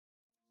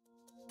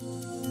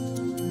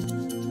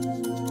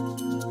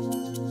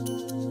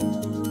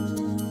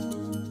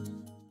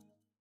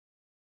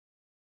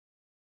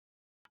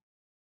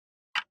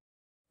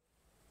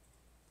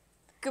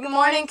Good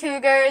morning,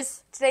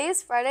 Cougars! Today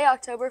is Friday,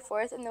 October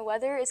 4th, and the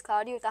weather is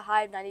cloudy with a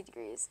high of 90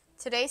 degrees.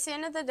 Today's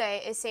saint of the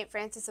day is St.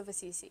 Francis of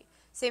Assisi.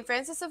 St.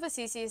 Francis of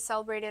Assisi is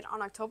celebrated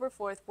on October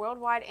 4th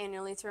worldwide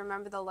annually to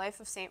remember the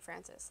life of St.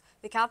 Francis,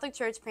 the Catholic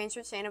Church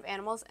patron saint of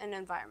animals and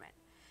environment.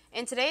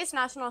 And today is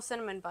National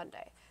Cinnamon Bun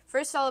Day,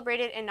 first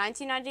celebrated in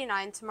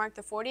 1999 to mark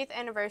the 40th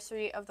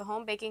anniversary of the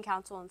Home Baking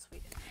Council in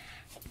Sweden.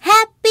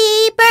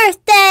 Happy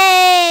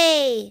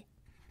birthday!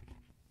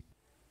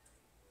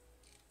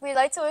 We'd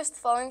like to wish the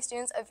following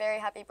students a very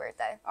happy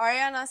birthday.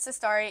 Ariana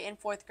Sestari in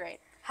 4th grade.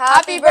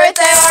 Happy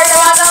birthday,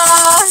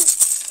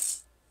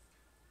 Ariana!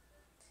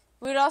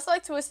 We would also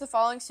like to wish the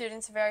following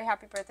students a very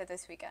happy birthday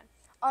this weekend.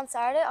 On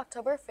Saturday,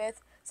 October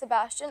 5th,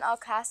 Sebastian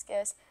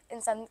Alcaskis in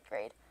 7th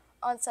grade.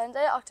 On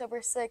Sunday, October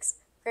 6th,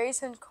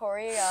 Grayson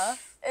Correa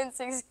in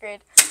 6th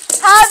grade.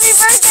 Happy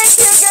birthday,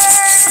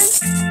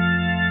 Cougars!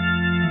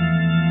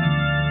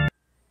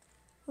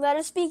 Let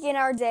us begin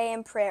our day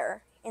in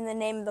prayer. In the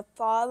name of the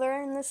Father,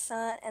 and the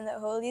Son, and the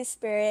Holy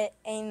Spirit.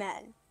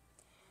 Amen.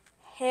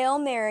 Hail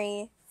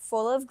Mary,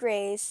 full of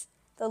grace,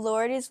 the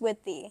Lord is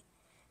with thee.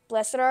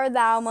 Blessed art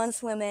thou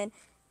amongst women,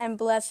 and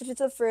blessed is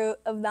the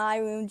fruit of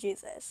thy womb,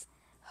 Jesus.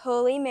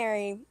 Holy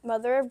Mary,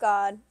 Mother of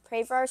God,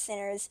 pray for our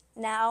sinners,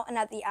 now and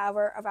at the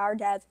hour of our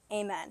death.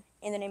 Amen.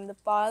 In the name of the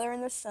Father,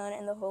 and the Son,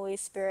 and the Holy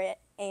Spirit.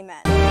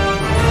 Amen.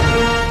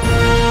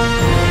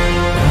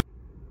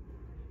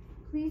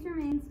 Please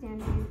remain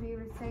standing as we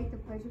recite the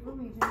Pledge of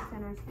Allegiance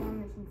and our school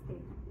mission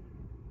statement.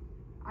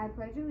 I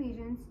pledge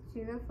allegiance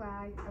to the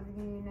flag of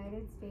the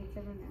United States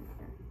of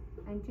America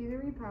and to the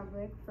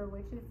republic for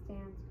which it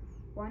stands,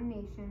 one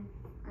nation,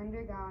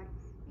 under God,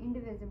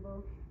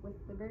 indivisible, with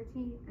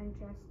liberty and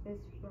justice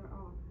for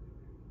all.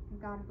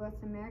 God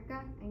bless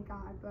America, and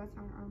God bless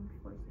our armed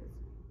forces.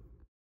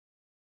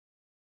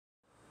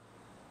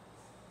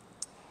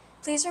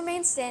 Please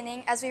remain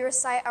standing as we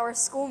recite our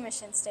school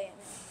mission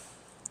statement.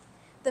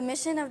 The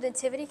mission of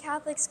Nativity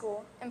Catholic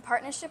School, in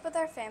partnership with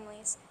our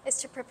families, is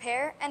to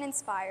prepare and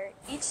inspire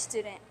each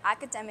student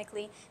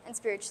academically and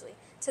spiritually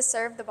to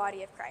serve the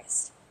body of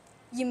Christ.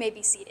 You may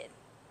be seated.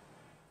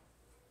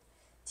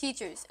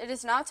 Teachers, it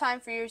is now time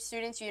for your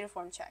students'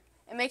 uniform check,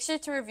 and make sure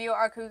to review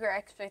our Cougar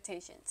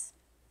expectations.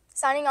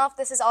 Signing off,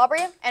 this is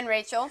Aubrey and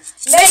Rachel.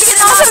 Make it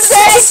an awesome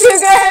day,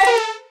 Cougar!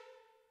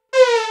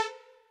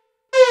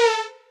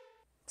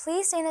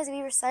 Please stand as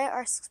we recite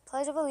our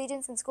Pledge of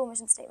Allegiance and school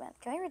mission statement.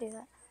 Can we redo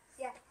that?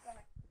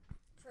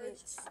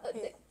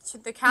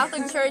 The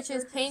Catholic Church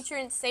is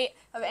patron saint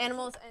of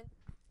animals and...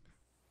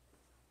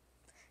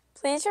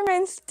 Please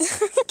remain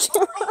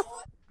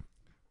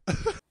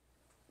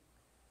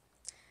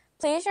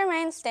Please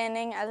remain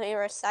standing as we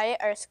recite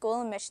our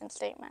school mission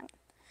statement.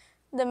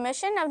 The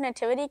mission of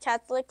Nativity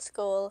Catholic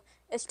School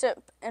is to...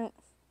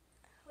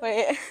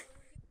 Please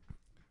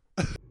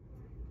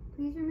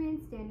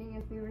remain standing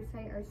as we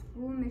recite our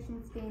school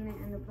mission statement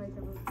and the Pledge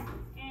of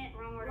Allegiance.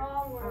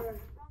 Wrong word.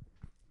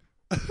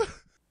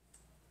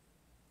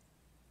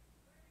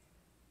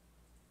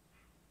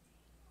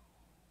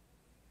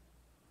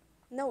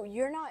 No,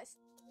 you're not.